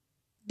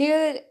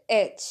Dear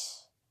H,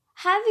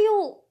 have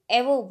you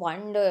ever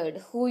wondered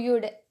who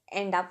you'd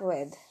end up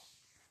with?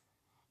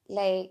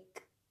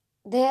 Like,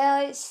 there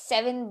are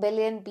 7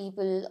 billion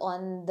people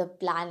on the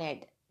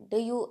planet. Do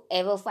you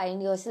ever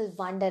find yourself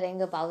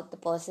wondering about the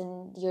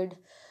person you'd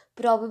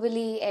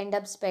probably end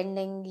up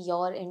spending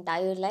your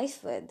entire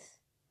life with?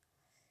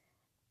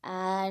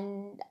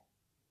 And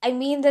I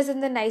mean this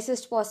in the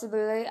nicest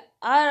possible way.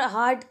 Our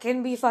heart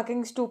can be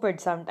fucking stupid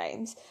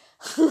sometimes.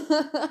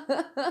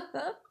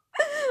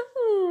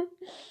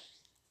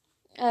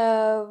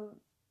 um,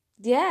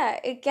 yeah,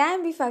 it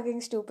can be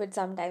fucking stupid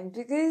sometimes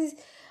because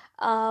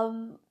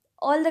um,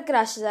 all the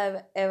crushes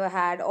I've ever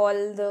had,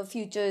 all the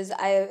futures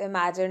I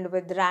imagined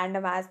with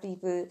random ass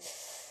people,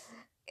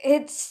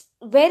 it's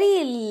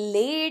very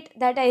late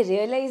that I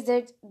realized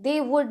that they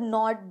would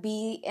not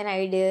be an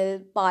ideal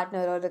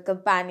partner or a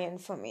companion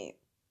for me.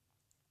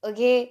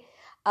 Okay.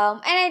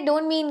 And I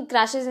don't mean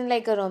crushes in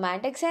like a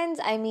romantic sense.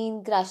 I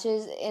mean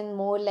crushes in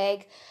more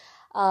like,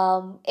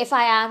 if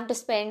I am to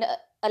spend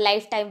a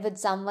lifetime with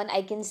someone,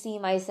 I can see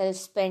myself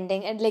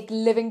spending and like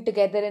living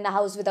together in a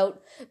house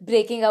without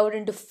breaking out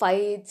into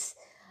fights,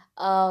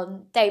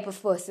 type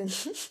of person.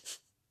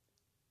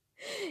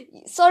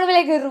 Sort of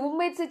like a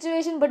roommate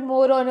situation, but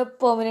more on a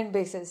permanent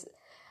basis.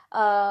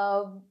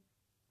 Um,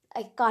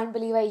 I can't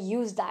believe I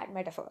used that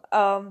metaphor.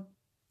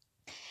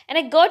 And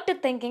I got to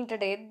thinking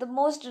today, the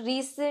most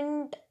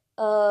recent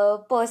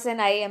person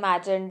I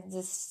imagined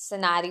this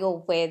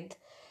scenario with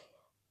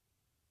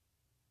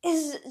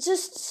is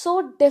just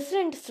so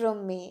different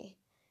from me.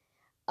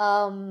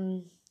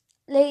 Um,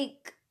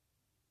 like,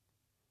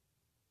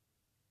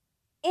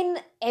 in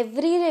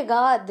every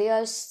regard, they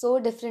are so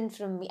different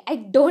from me. I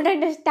don't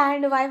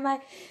understand why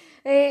my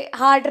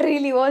heart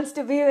really wants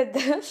to be with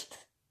them.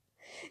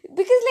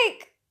 Because,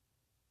 like,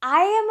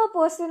 I am a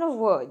person of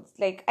words.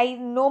 Like, I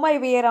know my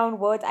way around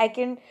words. I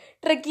can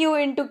trick you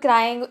into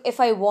crying if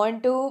I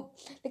want to.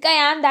 Like,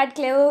 I am that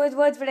clever with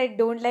words, but I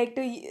don't like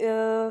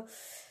to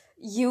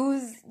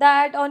use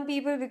that on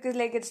people because,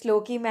 like, it's low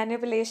key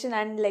manipulation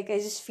and, like, I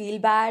just feel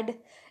bad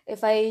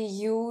if I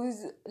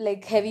use,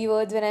 like, heavy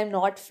words when I'm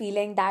not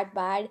feeling that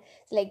bad.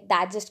 Like,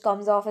 that just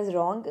comes off as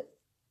wrong.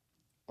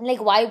 And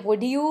like, why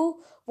would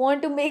you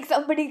want to make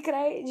somebody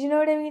cry? Do you know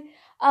what I mean?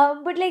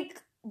 But like,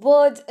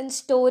 words and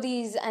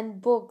stories and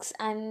books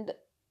and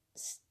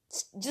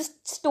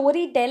just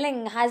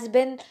storytelling has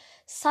been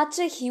such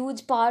a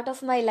huge part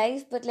of my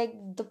life. But like,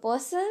 the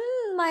person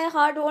my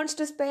heart wants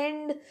to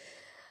spend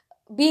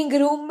being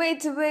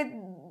roommates with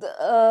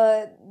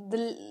the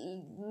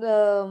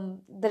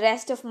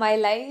rest of my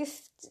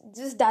life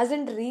just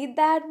doesn't read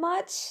that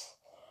much.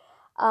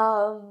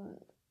 um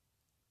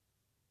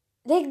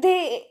like,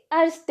 they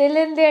are still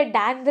in their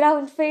Dan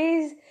Brown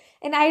phase,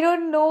 and I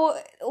don't know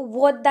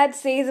what that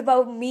says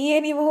about me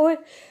anymore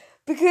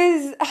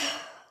because,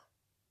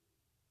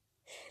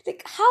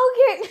 like, how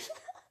can.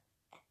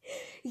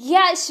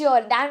 Yeah,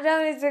 sure, Dan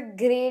Brown is a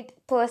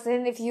great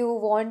person if you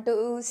want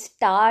to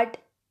start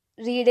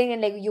reading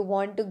and like you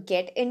want to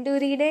get into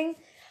reading.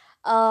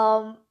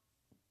 um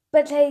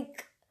but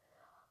like,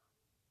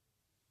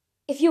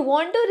 if you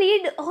want to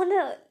read on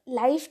a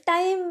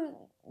lifetime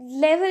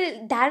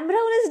level, Dan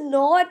Brown is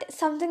not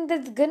something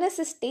that's gonna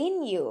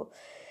sustain you,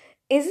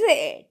 is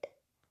it?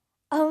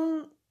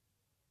 um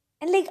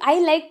and like, I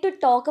like to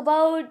talk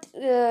about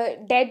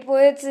dead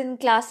poets and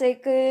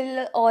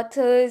classical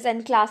authors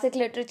and classic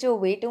literature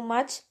way too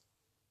much,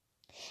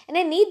 and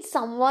I need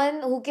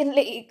someone who can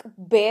like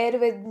bear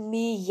with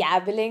me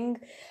yabbling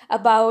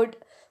about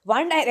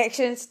one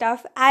direction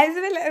stuff as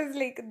well as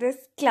like this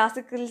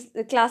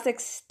classic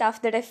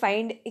stuff that I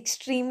find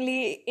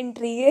extremely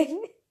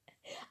intriguing.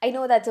 I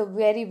know that's a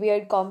very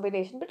weird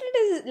combination, but it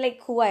is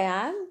like who I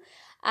am.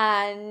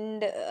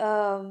 And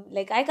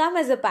like, I come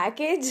as a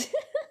package.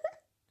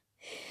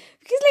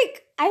 Because,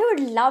 like, I would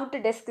love to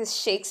discuss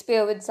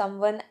Shakespeare with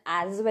someone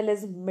as well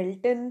as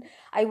Milton.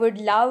 I would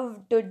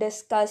love to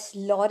discuss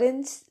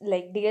Lawrence,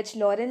 like D.H.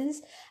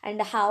 Lawrence,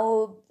 and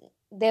how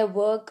their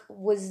work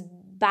was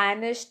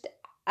banished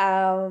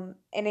in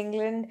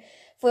England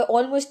for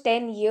almost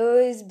 10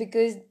 years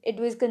because it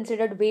was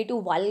considered way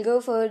too vulgar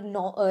for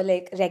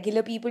like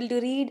regular people to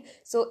read.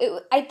 So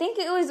I think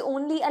it was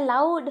only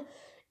allowed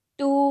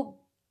to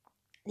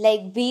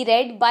like be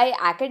read by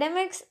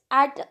academics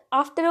at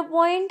after a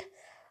point.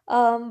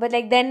 But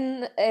like,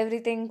 then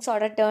everything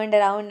sort of turned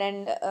around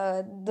and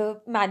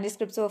the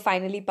manuscripts were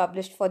finally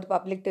published for the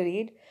public to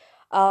read.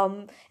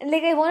 And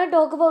like, I want to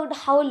talk about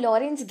how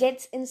Lawrence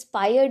gets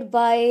inspired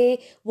by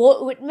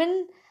Walt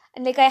Whitman.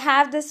 And like, I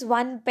have this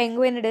one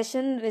Penguin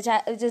edition which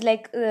is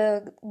like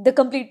the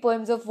complete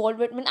poems of Walt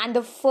Whitman, and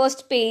the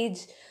first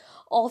page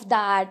of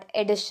that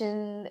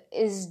edition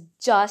is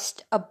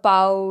just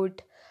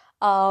about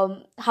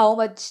how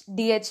much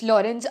D.H.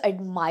 Lawrence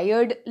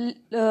admired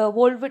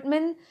Walt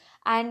Whitman,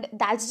 and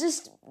that's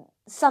just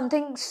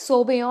something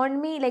so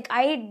beyond me. Like,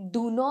 I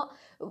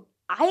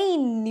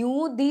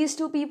knew these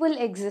two people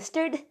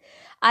existed.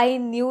 I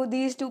knew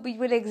these two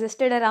people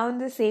existed around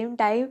the same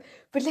time,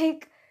 but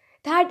like,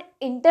 that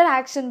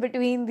interaction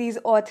between these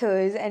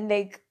authors and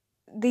like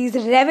these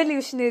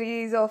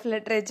revolutionaries of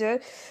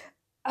literature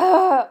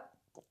uh,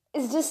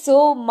 is just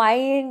so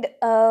mind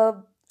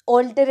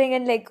altering,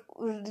 and like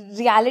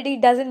reality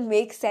doesn't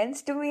make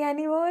sense to me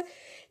anymore.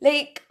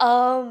 Like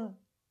like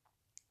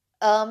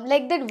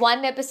that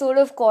one episode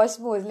of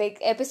Cosmos, like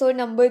episode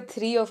number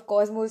 3 of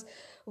Cosmos,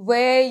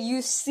 where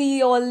you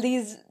see all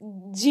these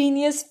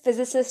genius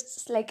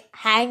physicists like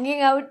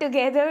hanging out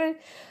together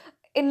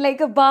in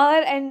like a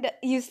bar, and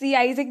you see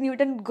Isaac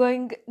Newton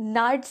going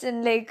nuts,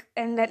 and like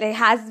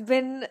has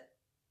been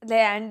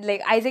there, and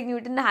like Isaac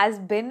Newton has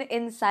been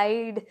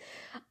inside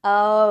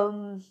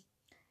um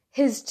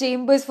his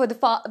chambers for the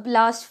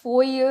last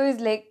 4 years,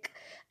 like,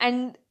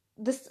 and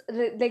this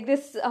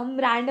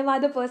random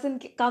other person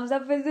comes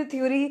up with the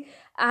theory,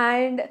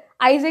 and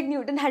Isaac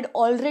Newton had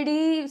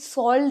already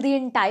solved the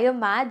entire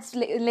maths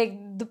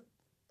in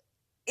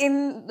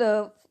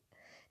the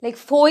like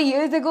 4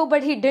 years ago,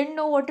 but he didn't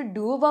know what to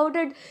do about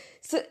it.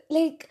 So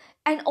like,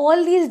 and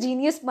all these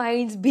genius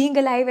minds being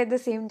alive at the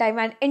same time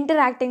and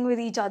interacting with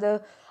each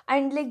other,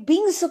 and like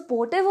being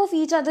supportive of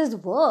each other's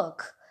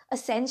work,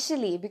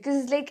 essentially,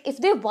 because like if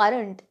they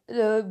weren't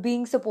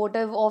being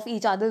supportive of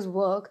each other's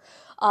work,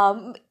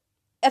 um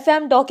if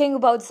I'm talking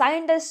about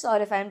scientists or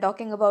if I'm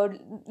talking about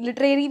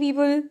literary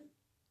people,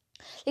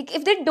 like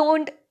if they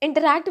don't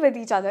interact with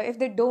each other, if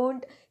they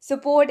don't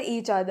support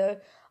each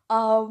other,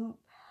 um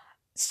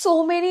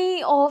so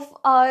many of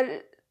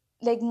our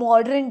like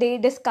modern day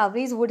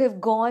discoveries would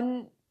have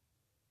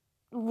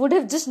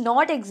just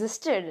not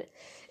existed.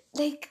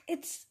 Like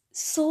it's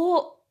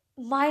so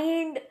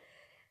mind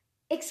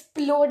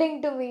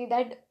exploding to me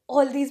that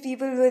all these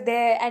people were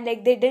there, and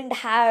like they didn't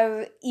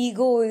have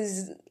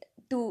egos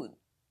to,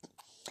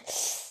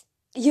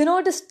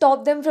 to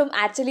stop them from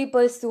actually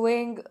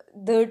pursuing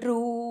the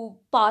true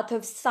path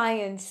of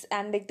science,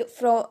 and like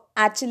from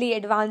actually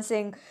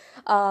advancing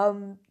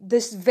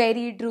this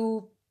very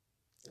true,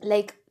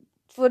 like,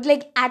 for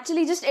like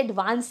actually just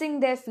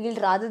advancing their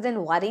field rather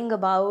than worrying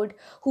about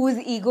whose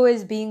ego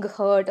is being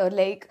hurt, or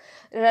like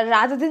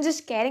rather than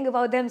just caring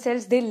about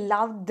themselves, they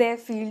loved their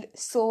field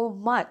so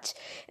much.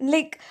 And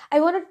like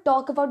I want to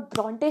talk about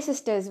Bronte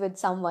sisters with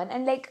someone,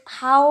 and like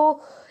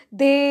how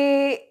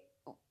they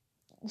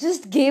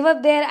just gave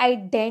up their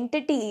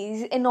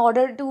identities in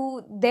order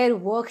to their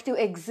work to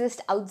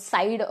exist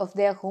outside of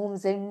their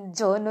homes and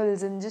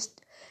journals, and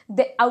just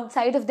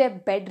outside of their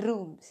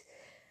bedrooms,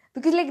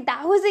 because like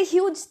that was a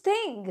huge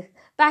thing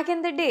back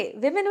in the day.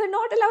 Women were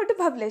not allowed to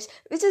publish,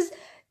 which is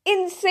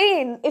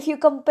insane if you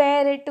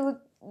compare it to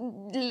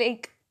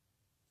like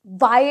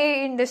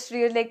YA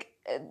industry, or like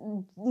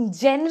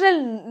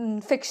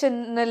general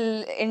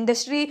fictional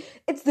industry.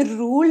 It's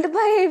ruled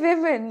by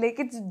women, like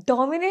it's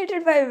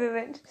dominated by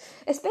women,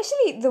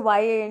 especially the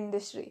YA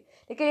industry.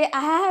 Like I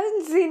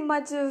haven't seen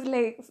much of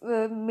like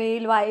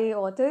male YA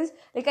authors.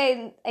 Like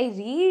I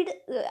read,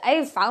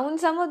 I found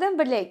some of them,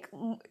 but like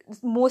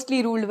it's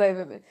mostly ruled by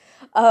women.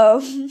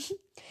 um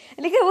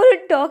like I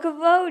want to talk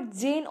about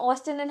Jane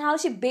Austen and how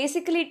she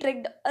basically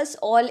tricked us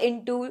all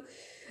into,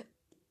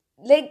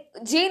 like,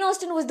 Jane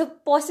Austen was the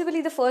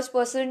possibly the first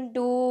person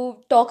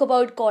to talk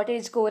about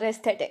cottagecore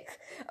aesthetic.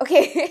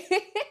 Okay.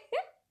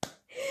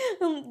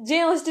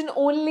 Jane Austen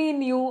only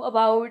knew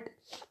about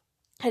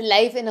her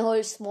life in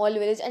her small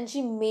village, and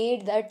she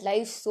made that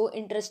life so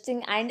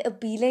interesting and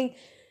appealing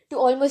to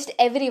almost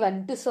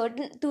everyone,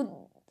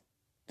 to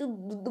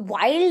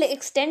wild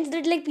extents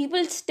that like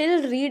people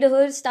still read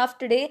her stuff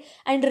today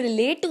and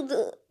relate to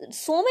the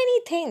so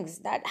many things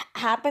that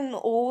happen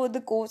over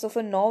the course of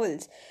her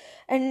novels.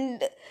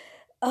 And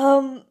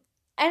um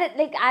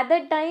like at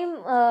that time,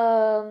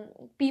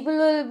 people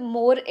were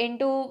more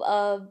into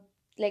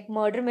like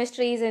murder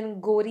mysteries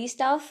and gory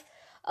stuff.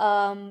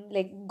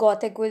 Like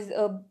gothic was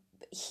a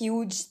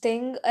huge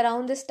thing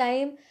around this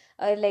time,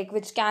 like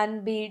which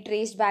can be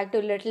traced back to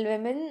Little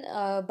Women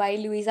by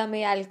Louisa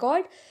May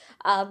Alcott,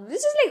 which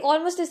is like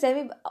almost a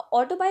semi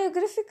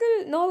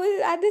autobiographical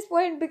novel at this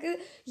point, because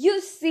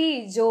you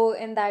see Joe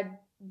in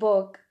that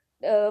book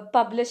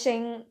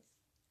publishing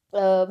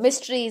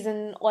mysteries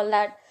and all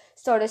that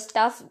sort of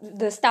stuff,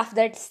 the stuff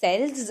that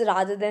sells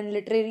rather than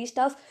literary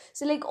stuff.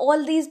 So like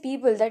all these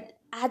people that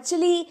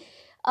actually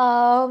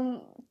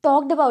um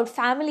talked about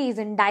families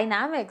and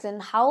dynamics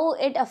and how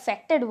it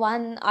affected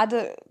one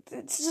other,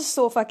 it's just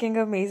so fucking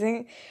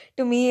amazing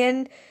to me.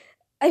 And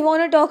I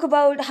want to talk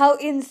about how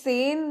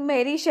insane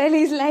Mary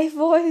Shelley's life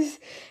was.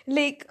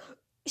 Like,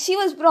 she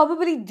was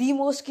probably the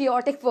most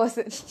chaotic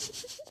person.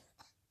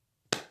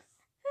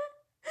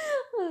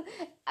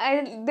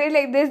 And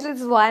there's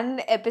this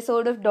one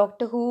episode of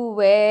Doctor Who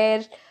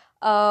where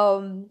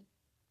um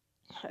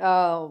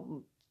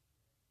um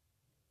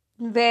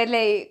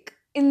like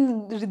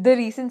in the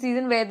recent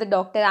season, where the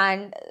Doctor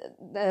and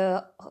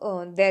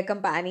their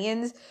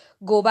companions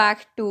go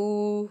back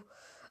to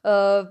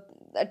a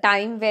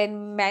time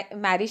when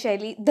Mary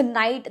Shelley,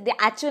 the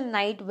actual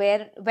night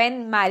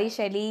when Mary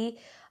Shelley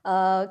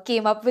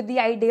came up with the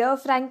idea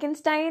of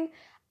Frankenstein.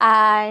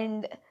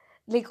 And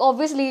like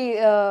obviously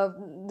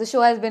the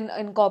show has been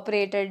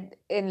incorporated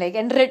in like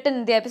and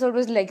written, the episode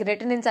was like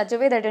written in such a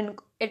way that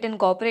it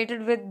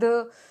incorporated with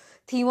the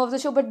theme of the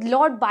show. But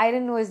Lord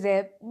Byron was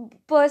there,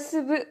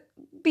 Percival,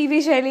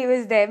 PV Shelley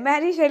was there,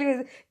 Mary Shelley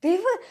was, they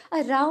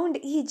were around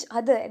each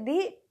other,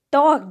 they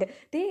talked,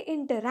 they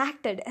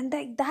interacted, and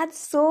like that's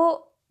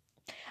so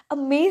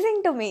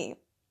amazing to me.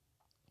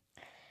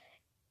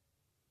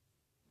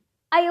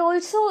 I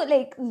also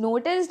like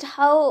noticed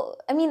how,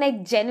 I mean, I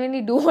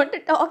genuinely do want to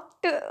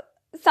talk to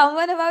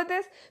someone about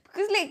this,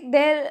 because like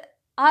there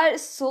are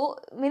so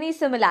many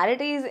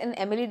similarities in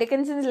Emily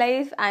Dickinson's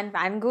life and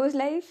Van Gogh's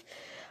life.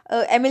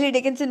 Emily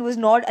Dickinson was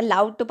not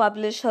allowed to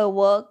publish her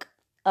work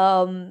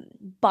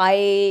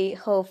by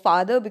her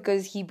father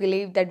because he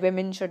believed that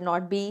women should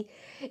not be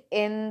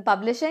in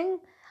publishing.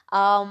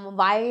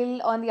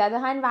 While on the other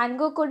hand, Van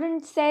Gogh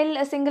couldn't sell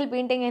a single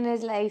painting in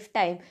his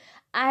lifetime.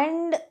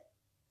 And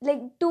like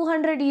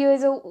 200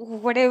 years or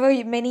whatever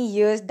many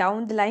years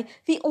down the line,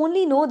 we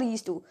only know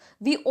these two.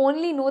 We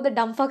only know the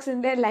dumb fucks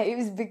in their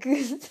lives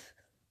because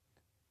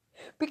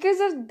because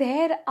of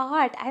their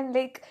art and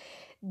like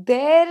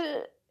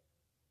their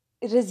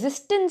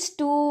resistance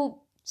to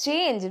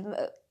change.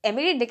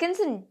 Emily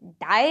Dickinson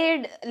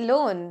died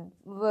alone.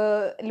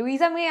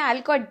 Louisa May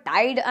Alcott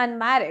died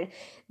unmarried.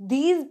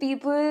 These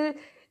people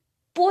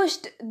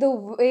pushed the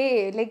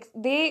way, like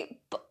they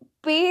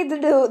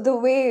paved the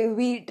way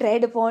we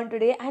tread upon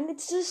today, and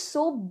it's just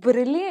so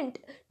brilliant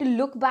to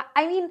look back.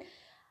 I mean,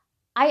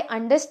 I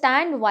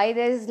understand why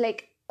there's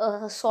like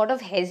a sort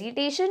of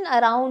hesitation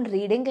around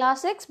reading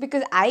classics,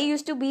 because I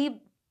used to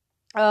be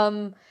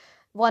um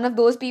one of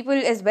those people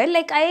as well.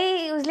 Like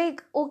I was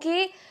like,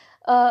 okay,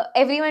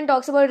 everyone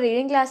talks about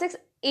reading classics.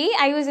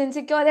 I was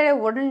insecure that I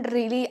wouldn't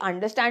really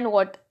understand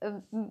what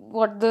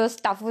the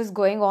stuff was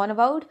going on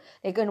about,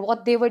 like, and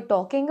what they were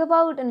talking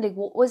about, and like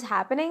what was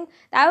happening.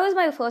 That was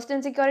my first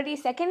insecurity.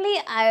 Secondly,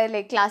 I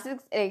like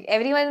classics. Like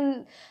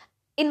everyone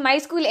in my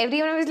school,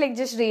 everyone was like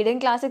just reading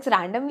classics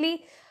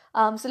randomly.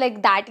 So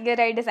like that year,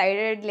 I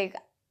decided like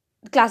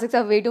classics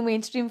are way too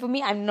mainstream for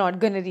me. I'm not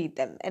gonna read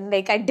them. And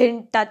like I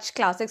didn't touch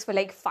classics for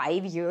like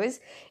 5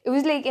 years. It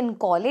was like in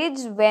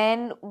college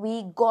when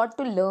we got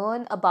to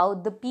learn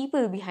about the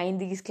people behind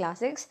these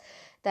classics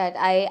that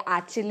I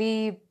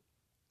actually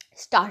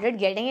started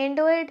getting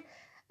into it.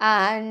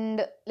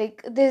 And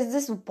like there's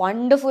this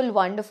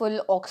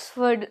wonderful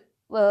Oxford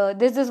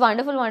there's this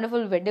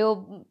wonderful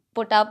video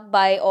put up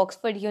by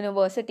Oxford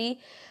University.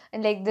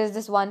 And like there's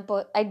this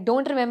I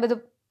don't remember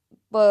the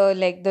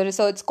like the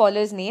research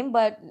scholar's name,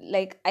 but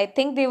like I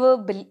think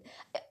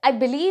I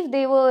believe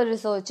they were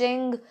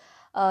researching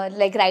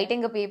like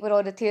writing a paper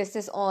or a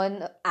thesis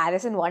on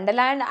Alice in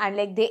Wonderland. And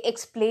like they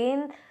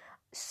explain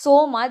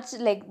so much,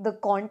 like the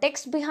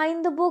context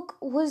behind the book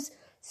was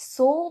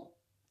so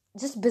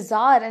just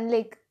bizarre and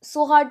like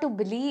so hard to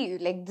believe,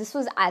 like this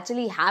was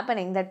actually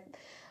happening, that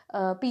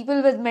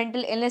people with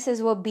mental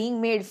illnesses were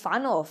being made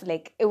fun of.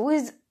 Like it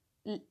was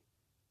l-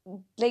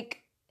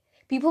 like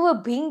people were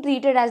being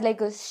treated as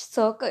like a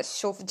circus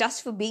show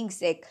just for being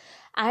sick.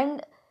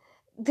 And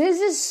there's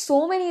just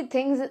so many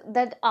things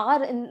that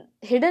are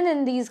hidden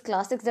in these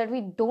classics that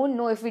we don't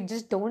know if we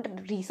just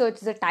don't research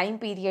the time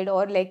period,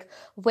 or like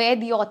where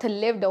the author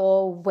lived,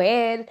 or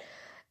where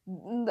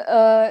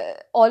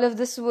all of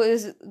this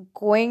was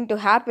going to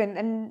happen.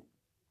 And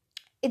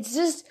it's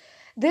just,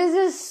 there's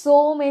just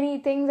so many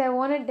things I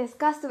want to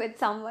discuss with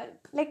someone.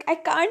 Like I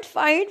can't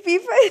find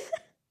people.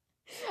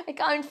 I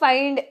can't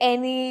find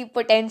any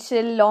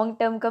potential long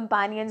term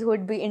companions who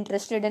would be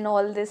interested in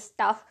all this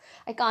stuff.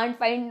 I can't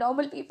find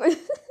normal people.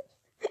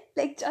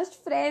 Like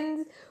just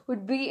friends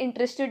would be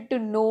interested to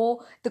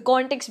know the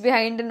context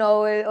behind the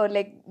novel, or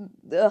like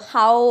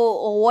how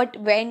or what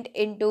went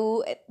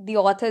into the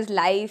author's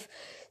life.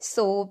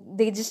 So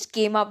they just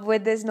came up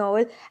with this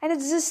novel, and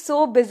it's just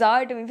so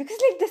bizarre to me because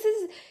like this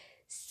is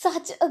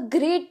such a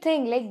great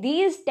thing. Like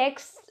these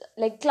texts,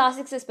 like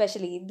classics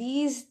especially,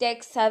 these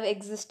texts have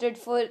existed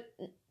for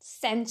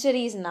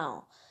centuries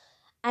now.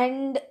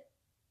 And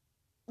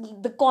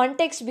the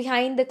context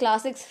behind the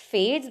classics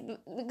fades,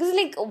 because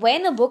like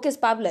when a book is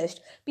published,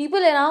 people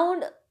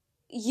around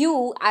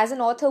you as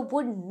an author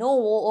would know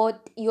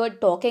what you're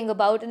talking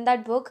about in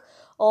that book,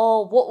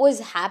 or what was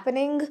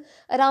happening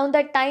around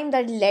that time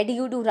that led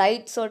you to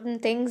write certain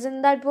things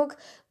in that book.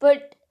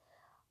 But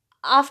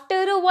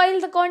after a while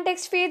the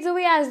context fades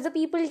away as the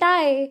people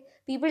die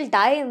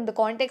and the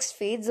context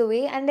fades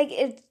away. And like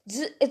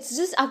it's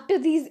just up to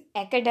these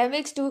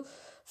academics to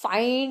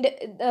find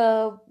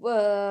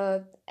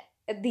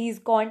these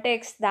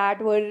contexts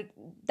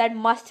that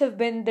must have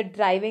been the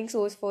driving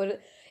source for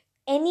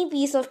any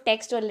piece of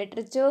text or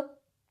literature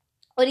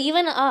or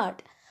even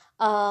art.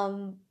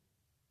 um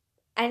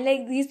and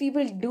like these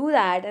people do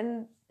that,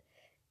 and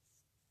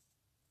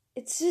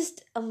it's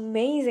just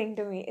amazing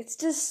to me, it's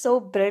just so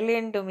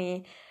brilliant to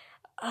me.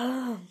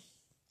 um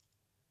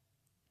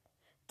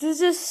there's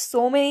just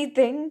so many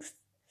things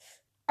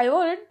I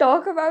want to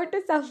talk about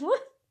to someone.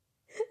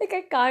 Like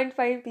I can't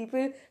find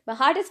people. My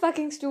heart is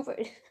fucking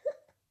stupid.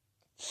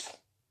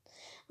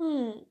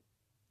 Hmm.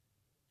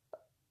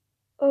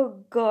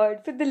 Oh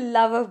God, for the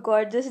love of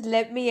God, just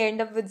let me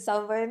end up with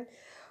someone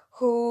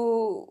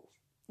who,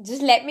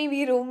 just let me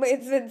be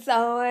roommates with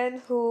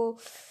someone who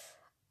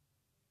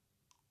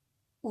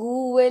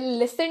will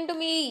listen to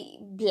me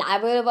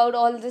blabber about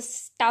all this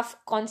stuff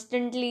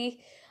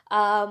constantly.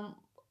 Um,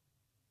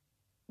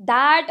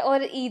 that,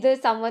 or either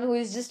someone who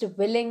is just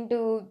willing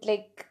to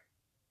like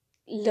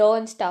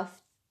learn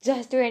stuff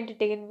just to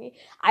entertain me.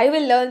 I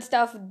will learn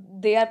stuff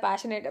they are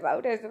passionate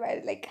about as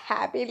well, like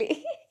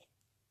happily.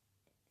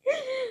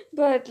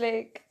 But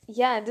like,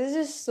 yeah, there's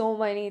just so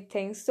many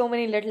things, so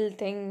many little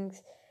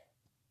things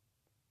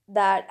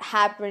that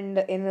happened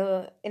in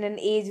an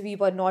age we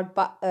were not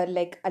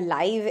like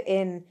alive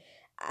in,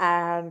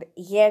 and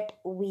yet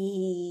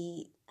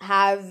we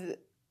have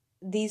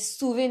these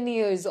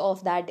souvenirs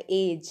of that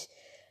age.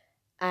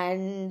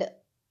 And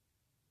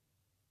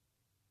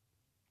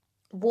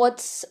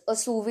what's a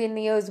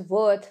souvenir's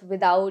worth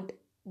without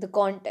the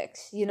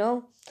context, you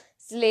know?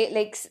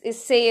 Like,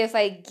 say if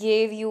I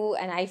gave you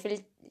an Eiffel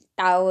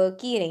Tower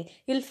keyring,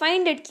 you'll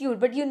find it cute,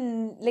 but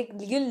like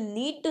you'll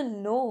need to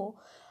know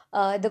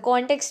the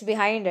context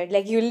behind it.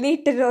 Like, you'll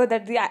need to know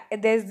that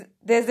there's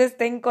this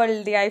thing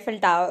called the Eiffel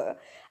Tower,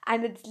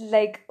 and it's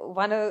like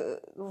one of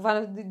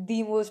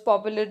the most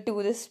popular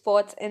tourist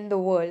spots in the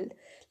world.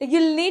 Like,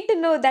 you'll need to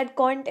know that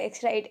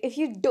context, right? If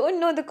you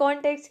don't know the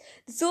context,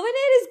 the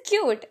souvenir is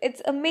cute.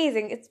 It's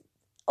amazing. It's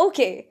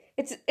okay.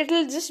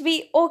 It'll just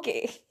be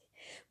okay.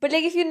 But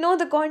like, if you know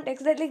the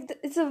context, that like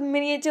it's a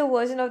miniature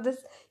version of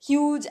this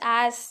huge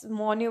ass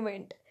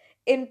monument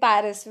in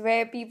Paris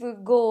where people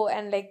go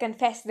and like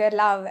confess their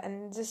love,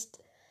 and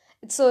just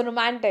it's so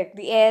romantic.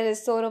 The air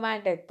is so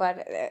romantic,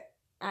 but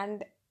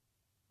and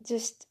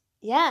just,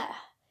 yeah,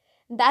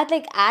 that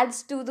like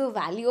adds to the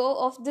value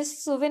of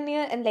this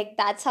souvenir. And like,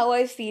 that's how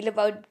I feel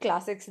about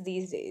classics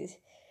these days.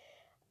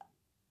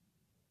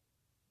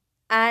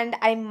 And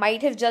I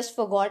might have just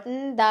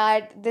forgotten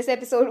that this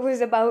episode was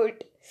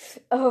about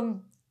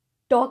um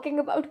talking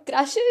about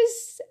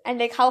crushes, and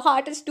like how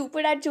hard is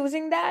stupid at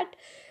choosing that.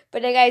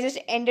 But like, I just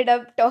ended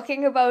up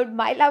talking about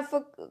my love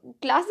for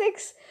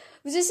classics,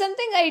 which is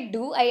something I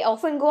do. I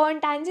often go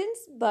on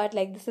tangents, but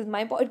like, this is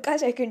my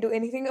podcast, I can do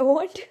anything I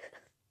want.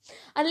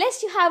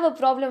 Unless you have a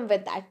problem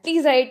with that,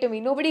 please write to me.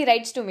 Nobody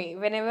writes to me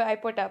whenever I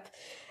put up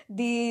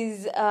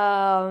these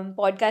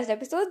podcast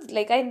episodes.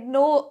 Like, I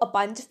know a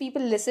bunch of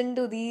people listen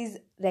to these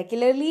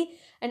regularly,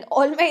 and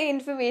all my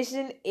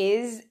information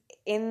is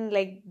in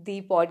like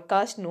the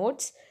podcast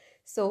notes.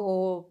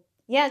 So,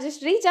 yeah,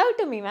 just reach out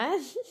to me, man.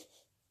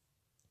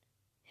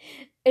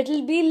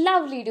 It'll be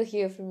lovely to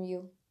hear from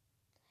you.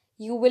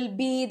 You will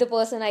be the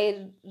person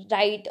I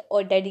write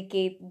or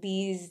dedicate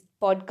these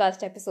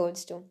podcast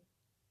episodes to.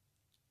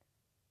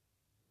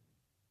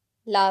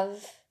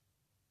 Love.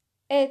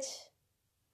 It.